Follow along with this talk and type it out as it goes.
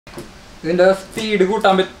ഇതിന്റെ സ്പീഡ്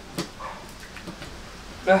കൂട്ടാൻ പറ്റും.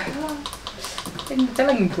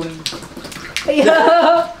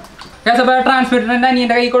 ട്രാൻസ്മിറ്ററിന്റെ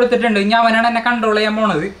അനിയന്റെ കൈ കൊടുത്തിട്ടുണ്ട്. ഇനി അവനാണ് എന്നെ കൺട്രോൾ ചെയ്യാൻ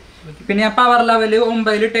പോണത്. പിന്നെ ഞാൻ പവർ ലെവല്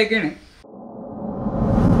 9 ഇട്ടേക്കാണ്.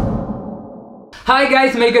 ഹായ്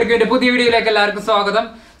ഗൈസ്, മേക്കർക്കിന്റെ പുതിയ വീഡിയോയിലേക്ക് എല്ലാവർക്കും സ്വാഗതം.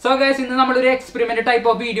 സോ ഗൈസ്, ഇന്ന് നമ്മളൊരു എക്സ്പെരിമെന്റ് ടൈപ്പ്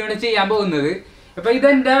ഓഫ് വീഡിയോ ആണ് ചെയ്യാൻ പോകുന്നത്. അപ്പൊ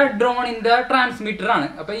ഇതെന്റെ ഡ്രോണിന്റെ ട്രാൻസ്മിറ്റർ ആണ്.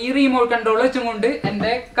 അപ്പൊ ഈ റിമോട്ട് കൺട്രോൾ വെച്ചുകൊണ്ട്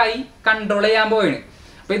എന്റെ കൈ കൺട്രോൾ ചെയ്യാൻ പോവാണ്.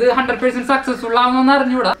 അപ്പൊ ഇത് 100% സക്സസ്ഫുൾ ആവുമെന്ന്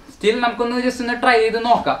അറിഞ്ഞൂടാ. സ്റ്റിൽ നമുക്കൊന്ന് ജസ്റ്റ് ഒന്ന് ട്രൈ ചെയ്ത്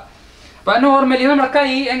നോക്കാം. അപ്പൊ നോർമലി നമ്മുടെ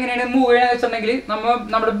കൈ എങ്ങനെയാണ് മൂവ് ചെയ്യണമെന്ന് വെച്ചിട്ടുണ്ടെങ്കിൽ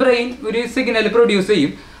നമ്മുടെ ബ്രെയിൻ ഒരു സിഗ്നൽ പ്രൊഡ്യൂസ്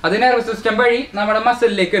ചെയ്യും. അത് നെർവസ് സിസ്റ്റം വഴി നമ്മുടെ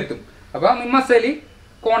മസിലിലേക്ക് എത്തും. അപ്പൊ ഈ മസിൽ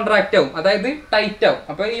കോൺട്രാക്ട് ആവും, അതായത് ടൈറ്റ് ആവും.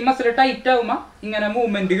 അപ്പൊ ഈ മസിൽ ടൈറ്റ് ആവുമ്പോൾ ഇങ്ങനെ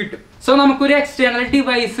മൂവ്മെന്റ് കിട്ടും. സോ നമുക്കൊരു എക്സ്റ്റേണൽ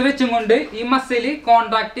ഡിവൈസ് വെച്ചും കൊണ്ട് ഈ മസിൽ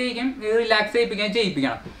കോൺട്രാക്ട് ചെയ്യിക്കും, റിലാക്സ്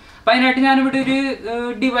ചെയ്യിപ്പിക്കണം. അപ്പൊ അതിനായിട്ട് ഞാനിവിടെ ഒരു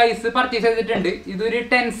ഡിവൈസ് പർച്ചേസ് ചെയ്തിട്ടുണ്ട്. ഇതൊരു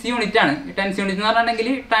ടെൻസ് യൂണിറ്റ് ആണ്. ടെൻസ് യൂണിറ്റ് എന്ന് പറഞ്ഞിട്ടുണ്ടെങ്കിൽ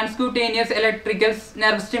transcutaneous electrical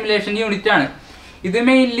nerve stimulation unit ആണ്. ഇത്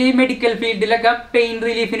മെയിൻലി മെഡിക്കൽ ഫീൽഡിലൊക്കെ പെയിൻ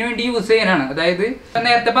റിലീഫിന് വേണ്ടി യൂസ് ചെയ്യാനാണ്. അതായത്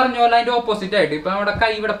നേരത്തെ പറഞ്ഞ പോലെ അതിന്റെ ഓപ്പോസിറ്റ് ആയിട്ട് ഇപ്പൊ നമ്മുടെ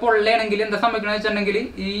കൈ ഇവിടെ പൊള്ളയാണെങ്കിൽ എന്താ സംഭവിക്കണമെന്ന് വെച്ചിട്ടുണ്ടെങ്കിൽ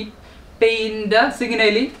ഈ പെയിന്റെ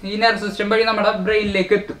സിഗ്നല് ഈ നെർവ് സിസ്റ്റം വഴി നമ്മുടെ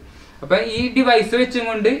ബ്രെയിനിലേക്ക് എത്തും. അപ്പൊ ഈ ഡിവൈസ് വെച്ചും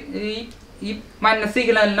കൊണ്ട് ഈ മഞ്ഞ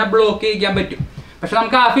സിഗ്നലിനെ ബ്ലോക്ക് ചെയ്യിക്കാൻ പറ്റും. പക്ഷെ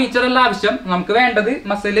നമുക്ക് ആ ഫീച്ചർ അല്ല ആവശ്യം. നമുക്ക് വേണ്ടത്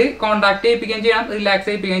മസില് കോൺടാക്ട് ചെയ്യിപ്പിക്കുകയും ചെയ്യണം, റിലാക്സ്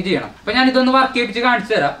ചെയ്യിപ്പിക്കുകയും ചെയ്യണം. അപ്പൊ ഞാൻ ഇതൊന്ന് വർക്ക് ചെയ്യിപ്പിച്ച്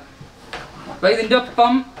കാണിച്ചു തരാം. അപ്പൊ ഇതിന്റെ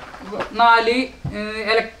ഒപ്പം 4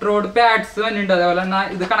 ഇലക്ട്രോഡ് പാഡ്സ് വന്നിട്ടുണ്ട്. അതേപോലെ തന്നെ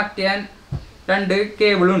ഇത് കണക്ട് ചെയ്യാൻ 2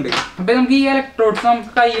 കേബിളും ഉണ്ട്. അപ്പൊ നമുക്ക് ഈ ഇലക്ട്രോഡ്സ്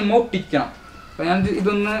നമുക്ക് കൈയ്യുമ്പോൾ ഒട്ടിക്കണം. അപ്പൊ ഞാൻ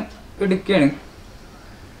ഇതൊന്ന് എടുക്കുകയാണ്.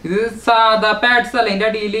 ഇത് സാധാ പാഡ്സ് അല്ല, ഇതിന്റെ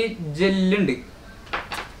അടിയിൽ ജെല്ലുണ്ട്.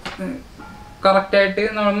 കറക്റ്റായിട്ട്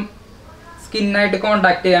നമ്മൾ സ്കിന്നായിട്ട്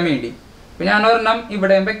കോണ്ടാക്ട് ചെയ്യാൻ വേണ്ടി. അപ്പൊ ഞാൻ ഒരെണ്ണം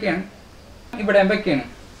ഇവിടെയും വെക്കുകയാണ്.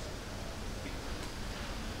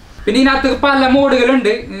 പിന്നെ ഇതിനകത്ത് പല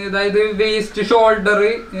മോഡുകളുണ്ട്. അതായത് waste, shoulder,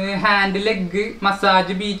 hand, leg,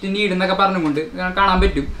 massage, beat, need എന്നൊക്കെ പറഞ്ഞുകൊണ്ട് കാണാൻ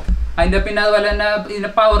പറ്റും. അതിന്റെ പിന്നെ അതുപോലെ തന്നെ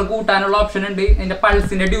ഇതിന്റെ പവർ കൂട്ടാനുള്ള ഓപ്ഷൻ ഉണ്ട്. അതിന്റെ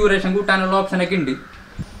പൾസിന്റെ ഡ്യൂറേഷൻ കൂട്ടാനുള്ള ഓപ്ഷൻ ഒക്കെ ഉണ്ട്.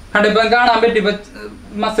 കണ്ടിപ്പം കാണാൻ പറ്റും. ഇപ്പൊ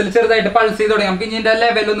മസിൽ ചെറുതായിട്ട് പൾസ് ചെയ്ത് തുടങ്ങി. നമുക്ക് ഇനി ഇതിന്റെ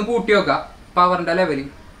ലെവൽ ഒന്ന് കൂട്ടി നോക്കാം, പവറിന്റെ ലെവല്.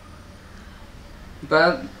 ഇപ്പൊ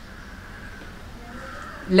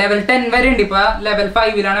ലെവൽ 10 വരെ ഉണ്ട്. ഇപ്പൊ ലെവൽ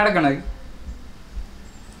 5ലാണ് കിടക്കണത്.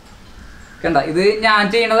 കണ്ട, ഇത് ഞാൻ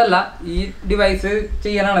ചെയ്യണതല്ല, ഈ ഡിവൈസ്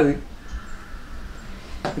ചെയ്യണത്.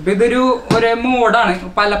 ഇപ്പൊ ഇതൊരു ഒരേ മോഡാണ്.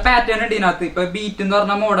 പല പാറ്റേൺ ഉണ്ട് ഇതിനകത്ത്. ഇപ്പൊ ബീറ്റ് എന്ന്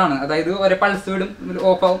പറഞ്ഞ മോഡാണ്. അതായത് ഒരേ പൾസ് വിടും,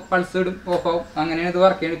 ഓഫ് ആവും, പൾസ് വിടും, ഓഫ് ആവും. അങ്ങനെയാണ് ഇത്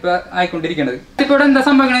വർക്ക് ചെയ്യുന്നത്. ഇപ്പൊ ആയിക്കൊണ്ടിരിക്കുന്നത്. ഇപ്പൊ ഇവിടെ എന്താ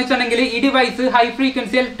സംഭവം വെച്ചിട്ടുണ്ടെങ്കിൽ ഈ device high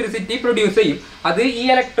frequency electricity produce ചെയ്യും. അത് ഈ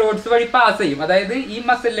ഇലക്ട്രോഡ്സ് വഴി പാസ് ചെയ്യും. അതായത് ഈ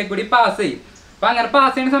മസിലിലേക്ക് കൂടി പാസ് ചെയ്യും. അപ്പൊ അങ്ങനെ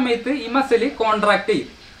പാസ് ചെയ്യുന്ന സമയത്ത് ഈ മസിൽ കോൺട്രാക്ട് ചെയ്യും.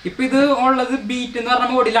 ഇപ്പൊ ഇത് ഉള്ളത് ബീറ്റ് എന്ന് പറഞ്ഞ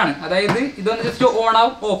മോഡിലാണ്. അതായത് ഇതൊന്ന് ജസ്റ്റ് ഓൺ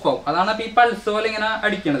ആവും, ഓഫ് ആവും. അതാണ് അപ്പൊ ഈ പൾസ് പോലെ ഇങ്ങനെ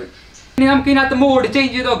അടിക്കണത്. ഇനി നമുക്ക് ഇതിനകത്ത് മോഡ്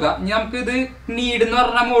ചേഞ്ച് ചെയ്ത് നോക്കാം. ഇനി നമുക്ക് ഇത് നീഡ് എന്ന്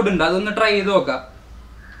പറഞ്ഞ മോഡ് ഉണ്ട്, അതൊന്ന് ട്രൈ ചെയ്ത് നോക്കാം.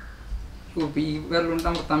 ഈ വെള്ളം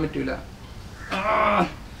അമർത്താൻ പറ്റൂല.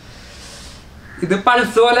 ഇത്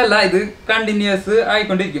പൾസ് പോലെ അല്ല, ഇത് കണ്ടിന്യൂസ്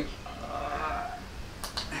ആയിക്കൊണ്ടിരിക്കും.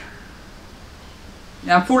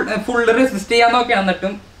 ഞാൻ ഫുൾ റെസിസ്റ്റ് ചെയ്യാൻ നോക്കിയാണ്,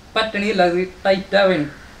 എന്നിട്ടും പറ്റണില്ല. ഇത് ടൈറ്റ് ആവുകയാണ്.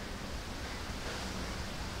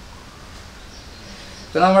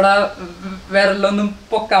 ഇപ്പൊ നമ്മുടെ വിരലൊന്നും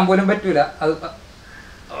പൊക്കാൻ പോലും പറ്റൂല. അത്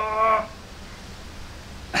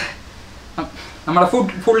നമ്മുടെ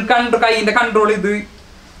ഫുൾ കൈയിന്റെ കൺട്രോൾ ഇത്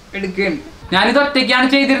എടുക്കുകയാണ്. ഞാനിത് ഒറ്റയ്ക്കാണ്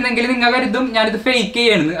ചെയ്തിരുന്നെങ്കിൽ നിങ്ങൾ കരുതും ഞാനിത് ഫേക്ക്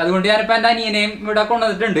ചെയ്യണമെന്ന്. അതുകൊണ്ട് ഞാനിപ്പോ എന്റെ അനിയനെയും ഇവിടെ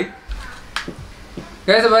കൊണ്ടുവന്നിട്ടുണ്ട്.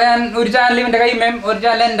 ഞാൻ ഒരു ചാനൽ ഇവന്റെ കൈമേം ഒരു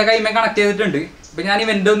ചാനൽ എന്റെ കൈമേം കണക്ട് ചെയ്തിട്ടുണ്ട്. ഇപ്പൊ ഞാൻ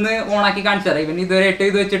ഇവന്റെ ഒന്ന് ഓണാക്കി കാണിച്ചു തരാം. ഇവൻ ഇതുവരെയായിട്ട്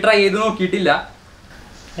ഇത് വെച്ച് ട്രൈ ചെയ്ത് നോക്കിയിട്ടില്ല.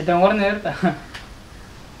 ഏറ്റവും കുറഞ്ഞ നേരത്തെ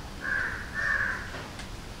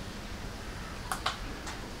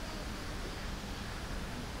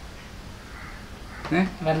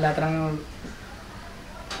വല്ലാത്ര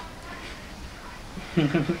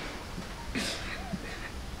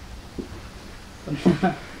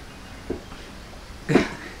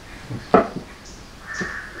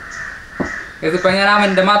ഇതിപ്പോ ഞാൻ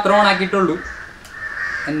അവന്റെ മാത്രം ഓണാക്കിയിട്ടുള്ളൂ.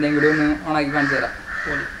 എന്തെങ്കിലും കൂടി ഒന്ന് ഓണാക്കി കാണിച്ചു തരാം.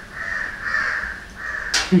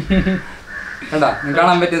 കണ്ടാ,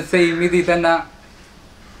 കാണാൻ പറ്റും. സെയിം ഇതിൽ തന്നെ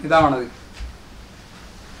ഇതാവണത്.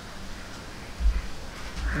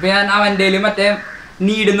 ഇപ്പൊ ഞാൻ അവന്റെ മറ്റേ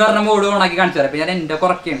നീഡ് എന്ന് പറഞ്ഞ മോഡ് ഓണാക്കി കാണിച്ചു തരാം. ഇപ്പൊ ഞാൻ എന്റെ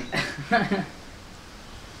കുറയ്ക്കാണ്.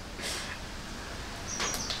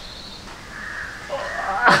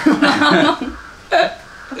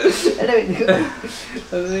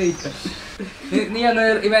 നീ ഒന്ന്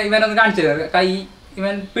ഇവനൊന്ന് കാണിച്ചു തരാം. കൈ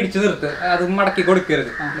ഇവൻ പിടിച്ചു നിർത്ത്, അത് മടക്കി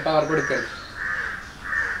കൊടുക്കരുത്, പവർ കൊടുക്കരുത്.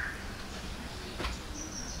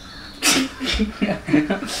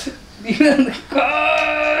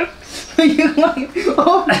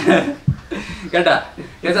 കേട്ടാ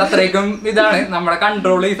അത്രയ്ക്കും ഇതാണ് നമ്മുടെ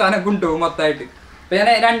കൺട്രോൾ ഈ സാധനം കൊണ്ടുപോകും മൊത്തമായിട്ട്. അപ്പൊ ഞാൻ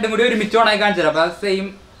രണ്ടും കൂടി ഒരുമിച്ച് ഓണായി കാണിച്ചു തരാം. അപ്പൊ സെയിം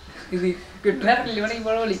ഇത് കിട്ടും.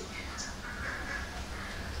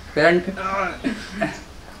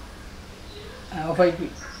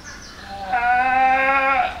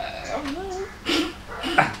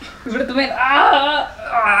 ഇവിടുത്തെ മേൽ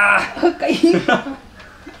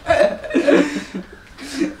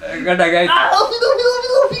കേട്ടാ ഗൈസ്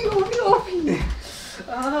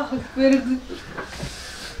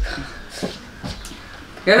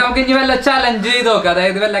നമുക്ക് ഇനി വല്ല ചലഞ്ച് ചെയ്ത് നോക്കാം.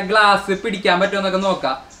 അതായത് വല്ല ഗ്ലാസ് പിടിക്കാൻ പറ്റുമെന്നൊക്കെ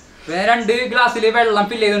നോക്കാം. ഞാൻ 2 ഗ്ലാസ്സിൽ വെള്ളം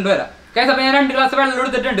ഫില്ല് ചെയ്തുകൊണ്ട് വരാം ഗൈസ്. അപ്പൊ ഞാൻ 2 ഗ്ലാസ് വെള്ളം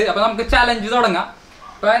എടുത്തിട്ടുണ്ട്. അപ്പൊ നമുക്ക് ചലഞ്ച് തുടങ്ങാം.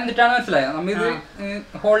 അപ്പൊ എന്നിട്ടാണ് മനസ്സിലായത് നമ്മ ഇത്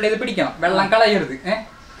ഹോൾഡ് ചെയ്ത് പിടിക്കണം, വെള്ളം കളയരുത്.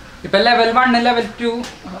 ഇപ്പൊ ലെവൽ 1 ലെവൽ 2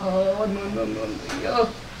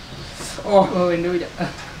 എന്റെ വീട്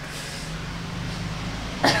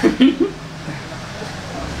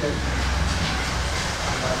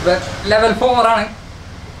ലെവൽ 4 ആണ്.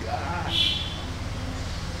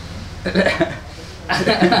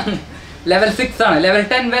 ലെവൽ 6 ആണ്. ലെവൽ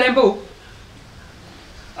 10 വരെ പോവും.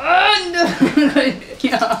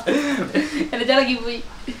 എന്നെ ചളക്കി പോയി.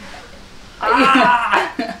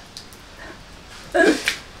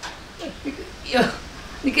 അയ്യോ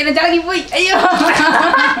നിക്കെന്നെ ചളക്കി പോയി. അയ്യോ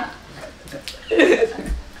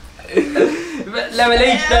ലെവൽ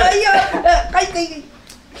 8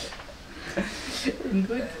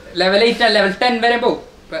 ലെവൽ 8 ആണ്. ലെവൽ 10 വരെ പോവും.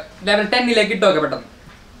 ലെവൽ 10ലേക്ക് ഇട്ടോക്കെ പെട്ടെന്ന്.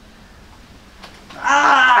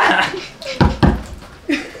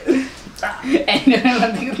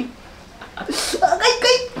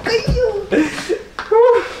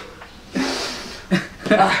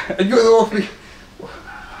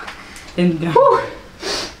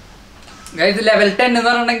 ലെവൽ 10 എന്ന്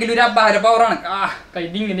പറഞ്ഞിട്ടുണ്ടെങ്കിൽ ഒരു അപാര പവറാണ്.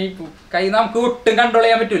 ഇങ്ങനെ കൈ നമുക്ക് ഒട്ടും കൺട്രോൾ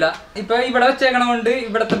ചെയ്യാൻ പറ്റൂല. ഇപ്പൊ ഇവിടെ വെച്ചേക്കണ കൊണ്ട്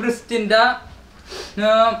ഇവിടത്തെ ബ്രിസ്റ്റിന്റെ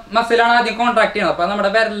മസിലാണ് ആദ്യം കോൺട്രാക്ട് ചെയ്യണം. അപ്പൊ നമ്മുടെ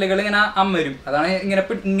വിരലുകൾ ഇങ്ങനെ അമ്മരും. അതാണ് ഇങ്ങനെ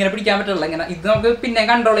പിടിക്കാൻ പറ്റില്ല. ഇങ്ങനെ ഇത് നമുക്ക് പിന്നെ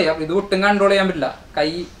കൺട്രോൾ ചെയ്യാം. ഇത് ഒട്ടും കൺട്രോൾ ചെയ്യാൻ പറ്റില്ല. കൈ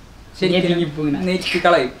ശരിക്കും നെരിക്കി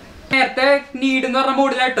കളയും. നേരത്തെ നീഡ് എന്ന് പറഞ്ഞ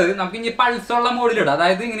മോഡിലായിട്ട് നമുക്ക് ഇനി പൾസ് ഉള്ള മോഡിലിടാം.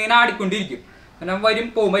 അതായത് ഇങ്ങനെ ആടിക്കൊണ്ടിരിക്കും. പിന്നെ വരും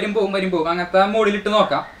പോവും വരും പോവും വരും പോവും അങ്ങനത്തെ മോഡിലിട്ട്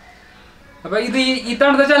നോക്കാം. അപ്പൊ ഇത് ഈ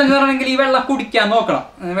തണുത്ത ചലഞ്ച് പറഞ്ഞെങ്കിൽ ഈ വെള്ളം കുടിക്കാൻ നോക്കണം,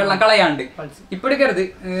 വെള്ളം കളയാണ്ട്. ഇപ്പൊ എടുക്കരുത്.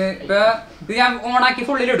 ഇപ്പൊ ഇത് ഞാൻ ഓണാക്കി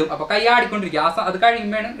ഫുള്ളിലിടും. അപ്പൊ കൈ ആടിക്കൊണ്ടിരിക്കുക. അത്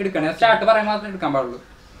കഴിയുമ്പോഴാണ് എടുക്കണേ. സ്റ്റാർട്ട് പറയാൻ മാത്രമേ എടുക്കാൻ പാടുള്ളൂ.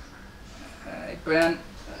 ഇപ്പൊ ഞാൻ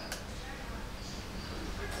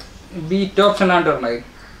ബീറ്റ് ഓപ്ഷനാണ് പറഞ്ഞത്.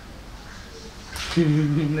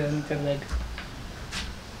 ചെറുതായിട്ട്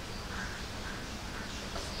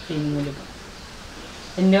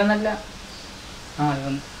എന്റെ ഒന്നല്ല.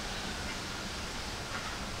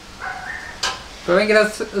 ഇപ്പൊ ഭയങ്കര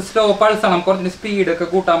സ്ലോ പൾസ് ആണ്. കുറച്ച് സ്പീഡ് ഒക്കെ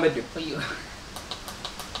കൂട്ടാൻ പറ്റും. അയ്യോ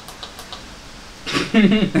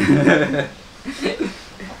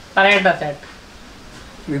പറയട്ടോ ചേട്ടാ.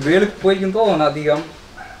 ഇത് എളുപ്പമായിരിക്കും തോന്നുന്നു അധികം.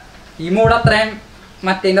 ഈ മൂഡ് അത്രയും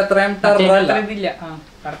മറ്റേന്റെ അത്രയും ടെററല്ല. ഇതില്ല.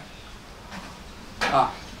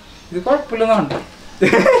 ഇത് കുഴപ്പമില്ലെന്നുണ്ട്.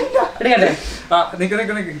 എടുക്കട്ടെ.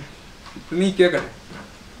 നീക്കി വെക്കട്ടെ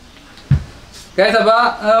ഗൈസ്. അപ്പൊ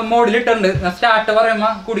മോഡിലിട്ടുണ്ട്. സ്റ്റാർട്ട് പറയുമ്പോ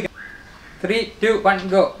കുടിക്കാം. 3, 2, 1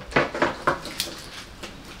 go.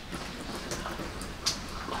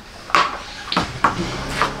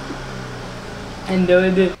 എന്റെ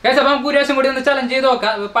ഇത് ഗൈസ് അപ്പൊ നമുക്ക് ഒരു പ്രാവശ്യം കൂടി ഒന്ന് ചലഞ്ച് ചെയ്ത്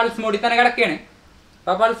നോക്കാം. പൾസ് മോഡിൽ തന്നെ കിടക്കുകയാണ്.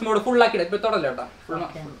 അപ്പൊ പൾസ് മോഡ് ഫുൾ ആക്കിയിട. ഇപ്പൊ തുടല്ല കേട്ടോ.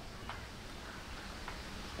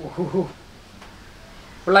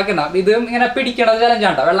 ഫുള്ളാക്കിണ്ട. ഇത് ഇങ്ങനെ പിടിക്കണം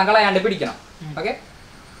ചലഞ്ചാണ്. വെള്ളം കളയാണ്ട് പിടിക്കണം. ഓക്കെ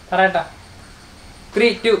പറയട്ടാ. 3,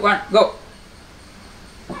 2, 1 go.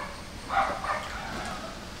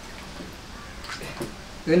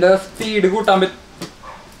 ഇതിന്റെ സ്പീഡ് കൂട്ടാൻ പറ്റും.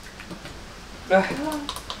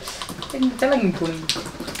 ചലങ്ങിപ്പോയി.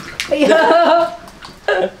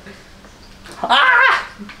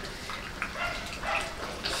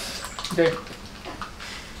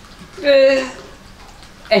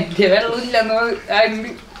 എന്റെ വെള്ളമില്ലെന്ന്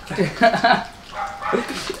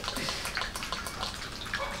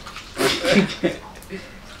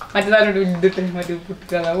മറ്റേതാരോട് ഇതിട്ട് മറ്റേ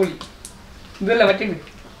പുട്ടിക്കാ പൊളി. ഇതല്ല മറ്റേ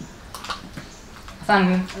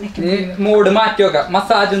മൂഡ് മാറ്റി വെക്കാം.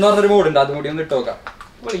 മസാജ് എന്ന് പറഞ്ഞൊരു മൂഡ് ഉണ്ട്. അതും കൂടി ഒന്ന് ഇട്ട് നോക്കാം.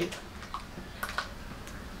 പൊളി.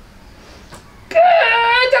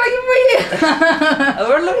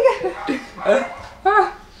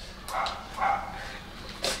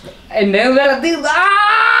 എന്റെ വെള്ളത്തി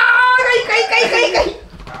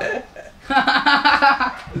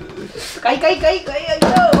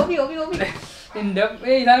എന്റെ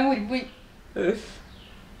ഇതാണ് പോയി.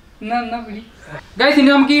 ഗൈസ് ഇനി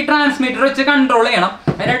നമുക്ക് ഈ ട്രാൻസ്മിറ്റർ വെച്ച് കൺട്രോൾ ചെയ്യണം.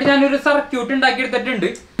 അതിനായിട്ട് ഞാനൊരു സർക്യൂട്ട് ഉണ്ടാക്കി എടുത്തിട്ടുണ്ട്.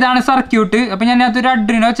 ഇതാണ് സർക്യൂട്ട്. അപ്പൊ ഞാൻ അതിനകത്ത് ഒരു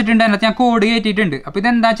അഡ്രിനോ വെച്ചിട്ടുണ്ട്. അതിനകത്ത് ഞാൻ കോഡ് കയറ്റിയിട്ടുണ്ട്. അപ്പൊ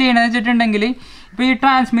ഇതെന്താ ചെയ്യണമെന്ന് വെച്ചിട്ടുണ്ടെങ്കിൽ ഇപ്പോൾ ഈ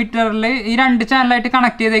ട്രാൻസ്മിറ്ററിൽ ഈ 2 ചാനലായിട്ട്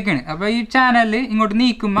കണക്ട് ചെയ്തേക്കാണ്. അപ്പോൾ ഈ ചാനൽ ഇങ്ങോട്ട്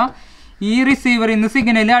നീക്കുമ്പോൾ ഈ റിസീവറിൽ നിന്ന്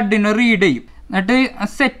സിഗ്നൽ അഡിനോ റീഡ് ചെയ്യും. എന്നിട്ട്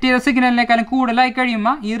സെറ്റ് ചെയ്ത സിഗ്നലിനേക്കാളും കൂടുതലായി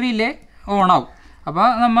കഴിയുമ്പോൾ ഈ റിലേ ഓൺ ആവും. അപ്പോൾ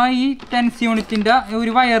നമ്മൾ ഈ 10 യൂണിറ്റിൻ്റെ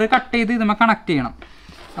ഒരു വയർ കട്ട് ചെയ്ത് ഇതുമ്പോൾ കണക്ട് ചെയ്യണം.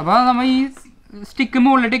 അപ്പോൾ നമ്മൾ ഈ സ്റ്റിക്ക്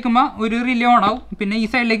മുകളിലിട്ട് വയ്ക്കുമ്പോൾ ഒരു റിലേ ഓൺ ആവും, പിന്നെ ഈ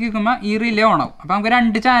സൈഡിലേക്ക് വയ്ക്കുമ്പോൾ ഈ റിലേ ഓൺ ആവും. അപ്പോൾ നമുക്ക്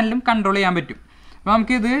 2 ചാനലും കൺട്രോൾ ചെയ്യാൻ പറ്റും. അപ്പോൾ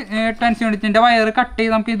നമുക്കിത് 10 യൂണിറ്റിൻ്റെ വയർ കട്ട്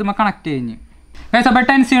ചെയ്ത് നമുക്ക് ഇതുമ്പോൾ കണക്ട് കഴിഞ്ഞ് അപ്പോൾ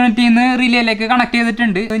 10 യൂണിറ്റിൽ നിന്ന് റിലേയിലേക്ക് കണക്ട്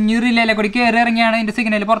ചെയ്തിട്ടുണ്ട്. ഇനി റിലേയിലേക്ക് കൂടി കയറി ഇറങ്ങിയാണ് ഇതിൻ്റെ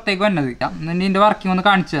സിഗ്നൽ പുറത്തേക്ക് വന്നത്. എന്നിട്ട് ഇതിൻ്റെ വർക്കിംഗ് ഒന്ന്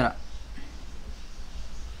കാണിച്ചു തരാം.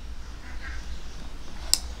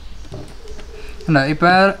 കണ്ടോ,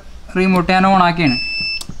 ഇപ്പോൾ റിമോട്ട് ഞാൻ ഓൺ ആക്കിയാണ്.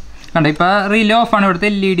 കണ്ടോ, ഇപ്പോൾ റിലേ ഓഫാണ്. ഇവിടുത്തെ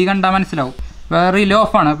LED കണ്ടാൽ മനസ്സിലാവും. ഇപ്പോൾ റിലേ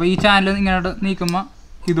ഓഫാണ്. അപ്പോൾ ഈ ചാനൽ ഇങ്ങനെ നീക്കുമ്പോൾ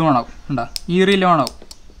ഇത് ഓണാവും. കണ്ടോ, ഈ റിലേ ഓണാവും.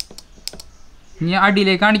 ഇനി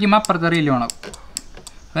അടിയിലേക്ക് കാണിക്കുമ്പോൾ അപ്പുറത്തെ റിലേ ഓണാവും.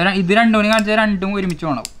 ഇത് രണ്ടും കൂടി കാണിച്ചാൽ രണ്ടും ഒരുമിച്ച്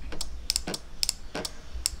ഓണാവും.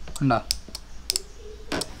 ഉണ്ടോ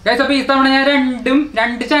ഗൈസ്? അപ്പോൾ ഈ തവണ ഞാൻ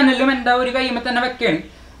 2 ചാനലിലും എൻ്റെ ഒരു കൈമ തന്നെ വെക്കുകയാണ്.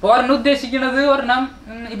 ഒരെണ്ണം ഉദ്ദേശിക്കുന്നത് ഒരെണ്ണം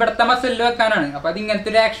ഇവിടുത്തെ മസിലിൽ വെക്കാനാണ്. അപ്പോൾ അത് ഇങ്ങനത്തെ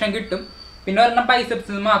ഒരു ആക്ഷൻ കിട്ടും. പിന്നെ ഒരെണ്ണം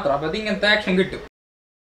ബൈസെപ്സിൽ മാത്രം. അപ്പോൾ അത് ഇങ്ങനത്തെ ആക്ഷൻ കിട്ടും.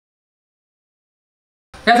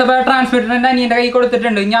 ഗൈസ്, അപ്പോൾ ട്രാൻസ്മിറ്റർ എൻ്റെ അനിയൻ്റെ കൈ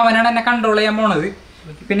കൊടുത്തിട്ടുണ്ട്. ഇനി അവനാണ് എന്നെ കൺട്രോൾ ചെയ്യാൻ പോണത്.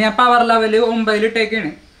 പിന്നെ ഞാൻ പവർ ലെവൽ 9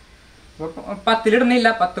 ഇട്ടേക്കാണ്. അപ്പോൾ 10 ഇടുന്നില്ല.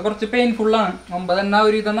 10 കുറച്ച് പെയിൻഫുള്ളാണ്. 9 എന്നാൽ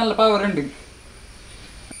ഒരു ഇത് നല്ല പവർ ഉണ്ട്.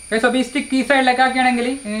 ഗൈസ്, അപ്പോൾ ഈ സ്റ്റിക്ക് ഈ സൈഡിലേക്ക് ആക്കുകയാണെങ്കിൽ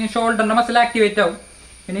ഷോൾഡറിൻ്റെ മസിൽ ആക്ടിവേറ്റ് ആവും.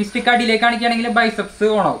 പിന്നെ ഈ സ്റ്റിക്ക് അടിയിലേക്ക് കാണിക്കുകയാണെങ്കിൽ ബൈസെപ്സ്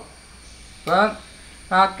ഓൺ ആവും. അപ്പോൾ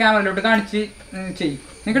ആ ക്യാമറയിലോട്ട് കാണിച്ച് ചെയ്യും.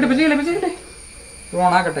 നിൽക്കട്ടെ, ഇപ്പോൾ ചെയ്യല്ലേ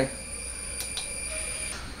ഓൺ ആക്കട്ടെ.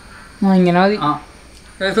 ഇങ്ങനെ മതി. ആ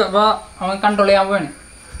ഗൈസ്, അപ്പോൾ അവൻ കൺട്രോൾ ചെയ്യാൻ പോവാണ്.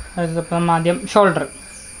 അപ്പം ആദ്യം ഷോൾഡർ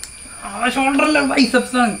ഷോൾഡറല്ല,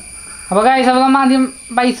 ബൈസെപ്സ് ആണ്. അപ്പോൾ ഗൈസ്, അപ്പോൾ നമ്മൾ ആദ്യം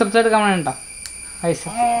ബൈസെപ്സ് എടുക്കാൻ വേണ്ട.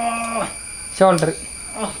 ബൈസെപ്സ്, ഷോൾഡർ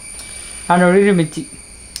അതിനോട് ഒരുമിച്ച്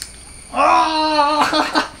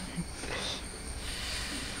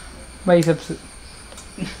ബൈസെപ്സ്,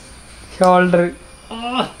 ഷോൾഡർ.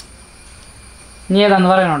 നീ ഏതാന്ന്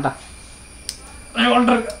പറയണോട്ടാ?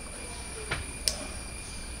 ഷോൾഡർ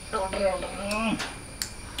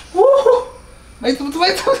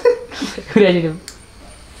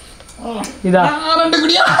ഇതാ.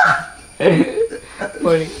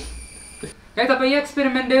 അപ്പോൾ ഈ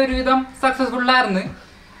എക്സ്പെരിമെന്റ് ഒരുവിധം സക്സസ്ഫുൾ ആയിരുന്നു.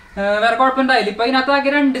 വേറെ കുഴപ്പമുണ്ടായില്ല. ഇപ്പൊ ഇതിനകത്താകെ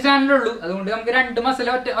 2 ചാനലുള്ളൂ. അതുകൊണ്ട് നമുക്ക് 2 മസിൽ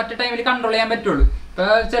ഒറ്റ ടൈമിൽ കൺട്രോൾ ചെയ്യാൻ പറ്റുള്ളൂ. ഇപ്പൊ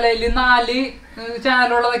ചിലതിൽ 4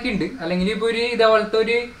 ചാനലുള്ളതൊക്കെ ഉണ്ട്. അല്ലെങ്കിൽ ഇപ്പൊ ഒരു ഇതേപോലത്തെ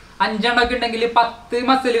ഒരു 5 എണ്ണമൊക്കെ ഉണ്ടെങ്കിൽ 10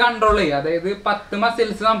 മസിൽ കൺട്രോൾ ചെയ്യാം. അതായത് 10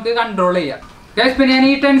 മസിൽസ് നമുക്ക് കൺട്രോൾ ചെയ്യാം. ഗൈസ്, പിന്നെ ഞാൻ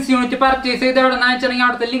ഈ 10 യൂണിറ്റ് പർച്ചേസ് ചെയ്ത് എവിടെ നിന്നാ വെച്ചിട്ടുണ്ടെങ്കിൽ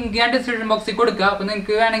അവിടുത്തെ ലിങ്ക് ഞാൻ ഡിസ്ക്രിപ്ഷൻ ബോക്സിൽ കൊടുക്കുക. അപ്പൊ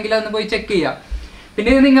നിങ്ങൾക്ക് വേണമെങ്കിൽ അതൊന്ന് പോയി ചെക്ക് ചെയ്യാം. പിന്നെ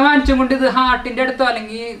ഇത് നിങ്ങൾ വാങ്ങിച്ചും കൊണ്ട് ഇത് ഹാർട്ടിന്റെ അടുത്തോ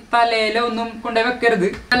അല്ലെങ്കിൽ തലയിലോ ഒന്നും കൊണ്ടുപോയി വെക്കരുത്.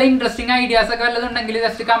 നല്ല ഇൻട്രസ്റ്റിംഗ് ഐഡിയാസ് ഒക്കെ വല്ലതുണ്ടെങ്കിൽ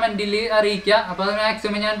ജസ്റ്റ് കമന്റിൽ അറിയിക്കുക. അപ്പോൾ അത്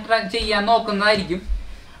മാക്സിമം ഞാൻ ചെയ്യാൻ നോക്കുന്നതായിരിക്കും.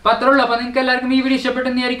 അപ്പോൾ അത്രേ ഉള്ളൂ. അപ്പോൾ നിങ്ങൾക്ക് എല്ലാവർക്കും ഈ വീഡിയോ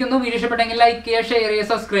ഇഷ്ടപ്പെട്ടെന്ന് വിചാരിക്കുന്നു. വീഡിയോ ഇഷ്ടപ്പെട്ടെങ്കിൽ ലൈക്ക് ചെയ്യുക, ഷെയർ ചെയ്യുക,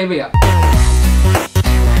 സബ്സ്ക്രൈബ് ചെയ്യുക.